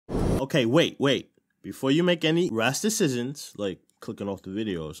Okay, wait. Before you make any rash decisions, like clicking off the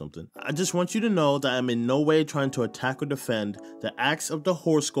video or something, I just want you to know that I'm in no way trying to attack or defend the acts of the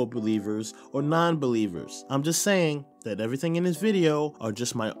horoscope believers or non-believers. I'm just saying that everything in this video are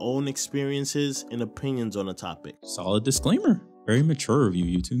just my own experiences and opinions on the topic. Solid disclaimer. Very mature of you,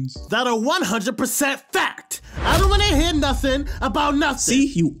 YouTunes. That are 100% fact. I don't want to hear nothing about nothing. See,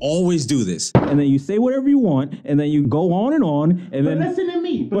 you always do this. And then you say whatever you want, and then you go on, and then... listen to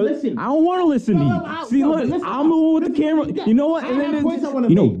me, but listen. I don't want to listen to you. See, look, I'm the one with the camera. You know what? And then,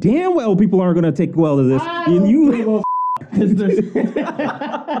 you know damn well people aren't going to take well to this. And you...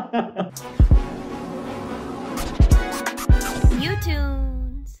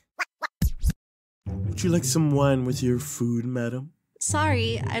 YouTunes. Would you like some wine with your food, madam?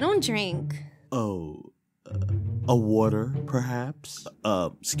 Sorry, I don't drink. Oh, a water, perhaps?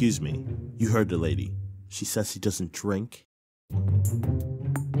 Excuse me. You heard the lady. She says she doesn't drink.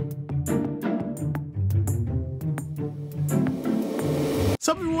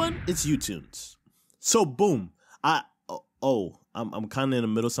 So everyone, it's YouTunes. So boom, I'm kind of in the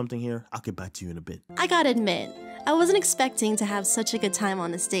middle of something here. I'll get back to you in a bit. I gotta admit, I wasn't expecting to have such a good time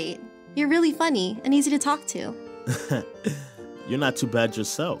on this date. You're really funny and easy to talk to. You're not too bad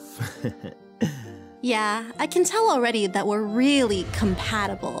yourself. Yeah, I can tell already that we're really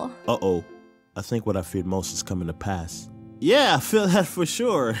compatible. Uh-oh. I think what I feared most is coming to pass. Yeah, I feel that for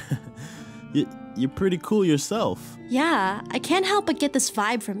sure. You're pretty cool yourself. Yeah, I can't help but get this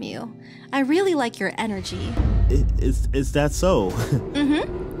vibe from you. I really like your energy. Is that so?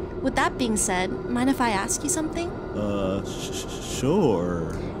 Mm-hmm. With that being said, mind if I ask you something?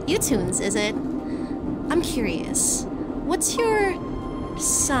 Sure. YouTunes, is it? I'm curious. What's your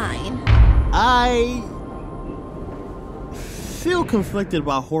sign? I feel conflicted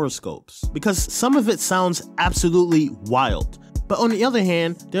about horoscopes because some of it sounds absolutely wild. But on the other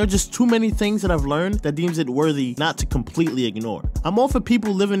hand, there are just too many things that I've learned that deems it worthy not to completely ignore. I'm all for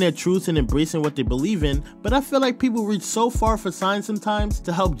people living their truth and embracing what they believe in, but I feel like people reach so far for signs sometimes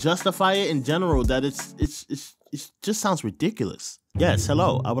to help justify it in general that it just sounds ridiculous. Yes,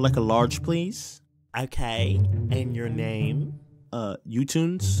 hello, I would like a large, please. Okay, and your name?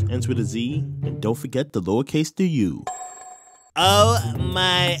 YouTunes, ends with a Z, and don't forget the lowercase the U. Oh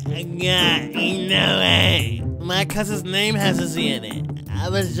my god, you know it. My cousin's name has a Z in it. I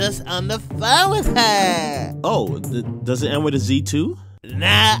was just on the phone with her. Oh, does it end with a Z too?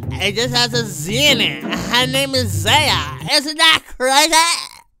 Nah, it just has a Z in it. Her name is Zaya. Isn't that crazy?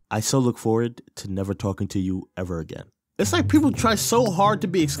 I so look forward to never talking to you ever again. It's like people try so hard to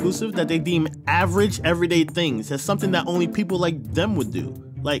be exclusive that they deem average, everyday things as something that only people like them would do.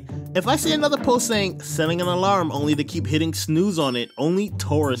 Like, if I see another post saying, setting an alarm only to keep hitting snooze on it, only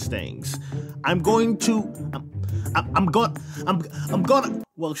Taurus things, I'm gonna,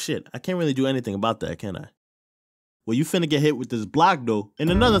 well shit, I can't really do anything about that, can I? Well, you finna get hit with this block though.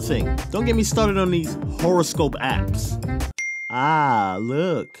 And another thing, don't get me started on these horoscope apps. Ah,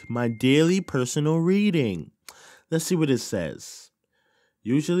 look, my daily personal reading. Let's see what it says.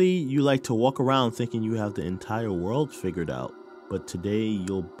 Usually, you like to walk around thinking you have the entire world figured out. But today,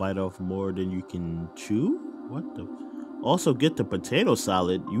 you'll bite off more than you can chew? What the? Also, get the potato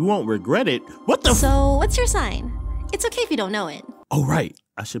salad. You won't regret it. What the? So, what's your sign? It's okay if you don't know it. Oh, right.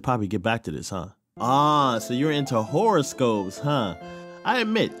 I should probably get back to this, huh? Ah, so you're into horoscopes, huh? I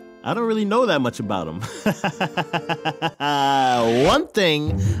admit, I don't really know that much about them. One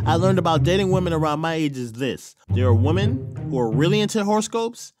thing I learned about dating women around my age is this. There are women who are really into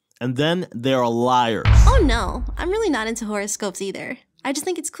horoscopes, and then there are liars. Oh no, I'm really not into horoscopes either. I just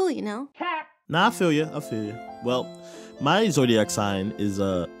think it's cool, you know? Nah, I feel you. Well, my zodiac sign is,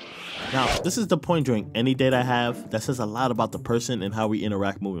 now, this is the point during any date I have that says a lot about the person and how we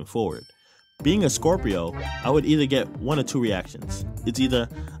interact moving forward. Being a Scorpio, I would either get one or two reactions. It's either,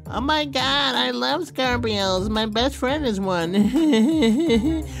 oh my god, I love Scorpios, my best friend is one.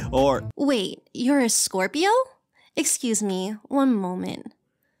 Or, wait, you're a Scorpio? Excuse me, one moment.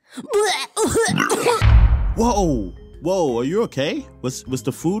 Whoa, are you okay? Was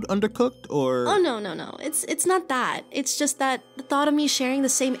the food undercooked or? Oh no, it's not that. It's just that the thought of me sharing the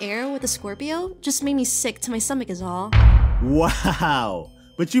same air with a Scorpio just made me sick to my stomach is all. Wow.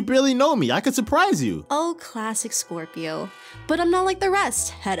 But you barely know me. I could surprise you. Oh, classic Scorpio. But I'm not like the rest,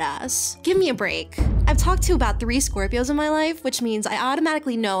 head ass. Give me a break. I've talked to about 3 Scorpios in my life, which means I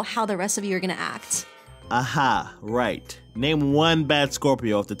automatically know how the rest of you are gonna act. Aha, right. Name one bad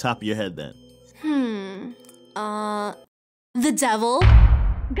Scorpio off the top of your head then. The devil.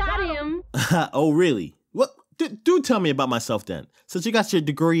 Got him. Oh, really? What? Do tell me about myself then. Since you got your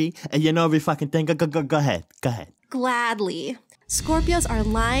degree and you know every fucking thing, go ahead. Gladly. Scorpios are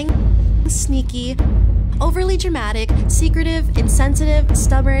lying, sneaky, overly dramatic, secretive, insensitive,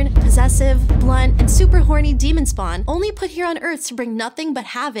 stubborn, possessive, blunt, and super horny demon spawn, only put here on Earth to bring nothing but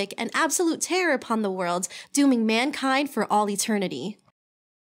havoc and absolute terror upon the world, dooming mankind for all eternity.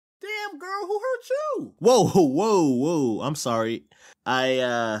 Damn, girl, who hurt you? Whoa, I'm sorry.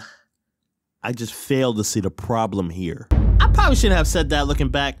 I just failed to see the problem here. I probably shouldn't have said that looking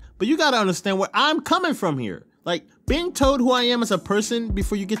back, but you gotta understand where I'm coming from here. Like, being told who I am as a person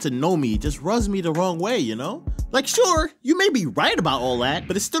before you get to know me just rubs me the wrong way, you know? Like, sure, you may be right about all that,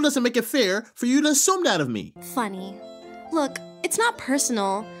 but it still doesn't make it fair for you to assume that of me. Funny. Look, it's not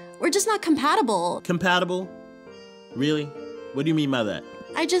personal. We're just not compatible. Compatible? Really? What do you mean by that?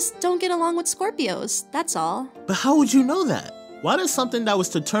 I just don't get along with Scorpios, that's all. But how would you know that? Why does something that was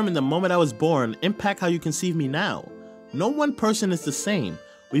determined the moment I was born impact how you conceive me now? No one person is the same.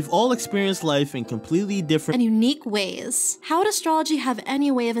 We've all experienced life in completely different and unique ways. How would astrology have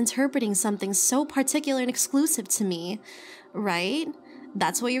any way of interpreting something so particular and exclusive to me? Right?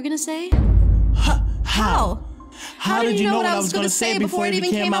 That's what you're gonna say? How? How did you know what I was gonna say before it even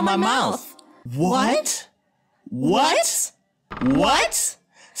came out my mouth? What? What? What?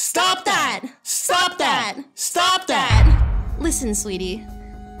 Stop that! Stop that! Stop that! Listen, sweetie.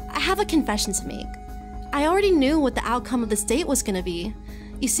 I have a confession to make. I already knew what the outcome of this date was gonna be.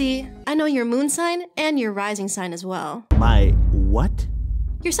 You see, I know your moon sign and your rising sign as well. My what?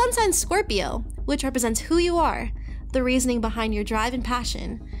 Your sun sign's Scorpio, which represents who you are, the reasoning behind your drive and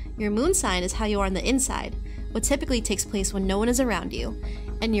passion. Your moon sign is how you are on the inside, what typically takes place when no one is around you.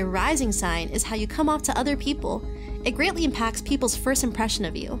 And your rising sign is how you come off to other people. It greatly impacts people's first impression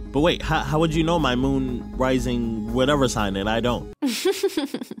of you. But wait, how would you know my moon, rising, whatever sign and I don't?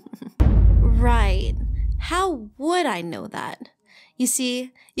 Right. How would I know that? You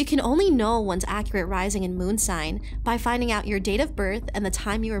see, you can only know one's accurate rising and moon sign by finding out your date of birth and the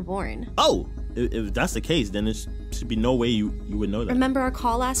time you were born. Oh, if that's the case, then there should be no way you would know that. Remember our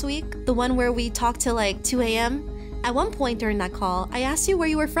call last week? The one where we talked till like 2 a.m.? At one point during that call, I asked you where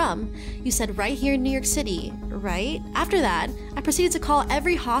you were from. You said right here in New York City, right? After that, I proceeded to call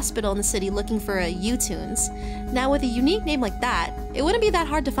every hospital in the city looking for a U-Tunes. Now with a unique name like that, it wouldn't be that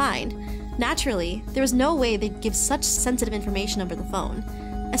hard to find. Naturally, there was no way they'd give such sensitive information over the phone,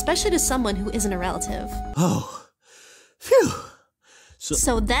 especially to someone who isn't a relative. Oh, phew.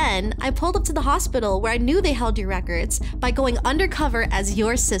 So then, I pulled up to the hospital where I knew they held your records by going undercover as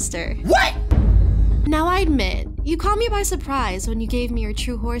your sister. What? Now I admit, you caught me by surprise when you gave me your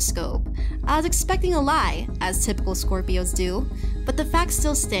true horoscope. I was expecting a lie, as typical Scorpios do, but the fact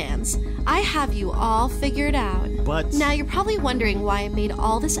still stands. I have you all figured out. But now you're probably wondering why I made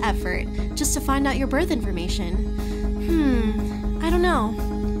all this effort just to find out your birth information. I don't know.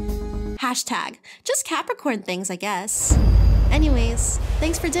 Hashtag, just Capricorn things, I guess. Anyways,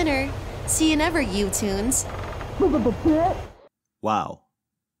 thanks for dinner. See you never, U-Tunes. Wow.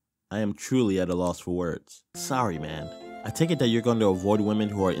 I am truly at a loss for words. Sorry, man. I take it that you're going to avoid women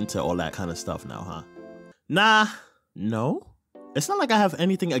who are into all that kind of stuff now, huh? Nah. No? It's not like I have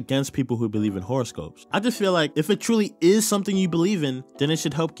anything against people who believe in horoscopes. I just feel like if it truly is something you believe in, then it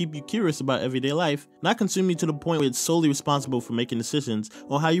should help keep you curious about everyday life, not consume you to the point where it's solely responsible for making decisions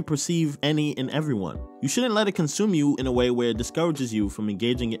on how you perceive any and everyone. You shouldn't let it consume you in a way where it discourages you from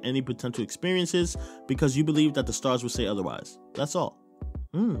engaging in any potential experiences because you believe that the stars will say otherwise. That's all.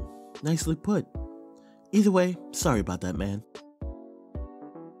 Nicely put. Either way, sorry about that, man.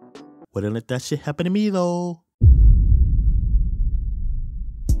 Wouldn't let that shit happen to me, though.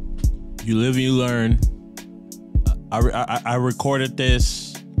 You live and you learn. I recorded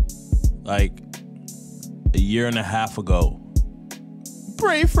this like a year and a half ago.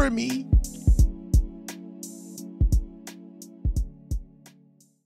 Pray for me.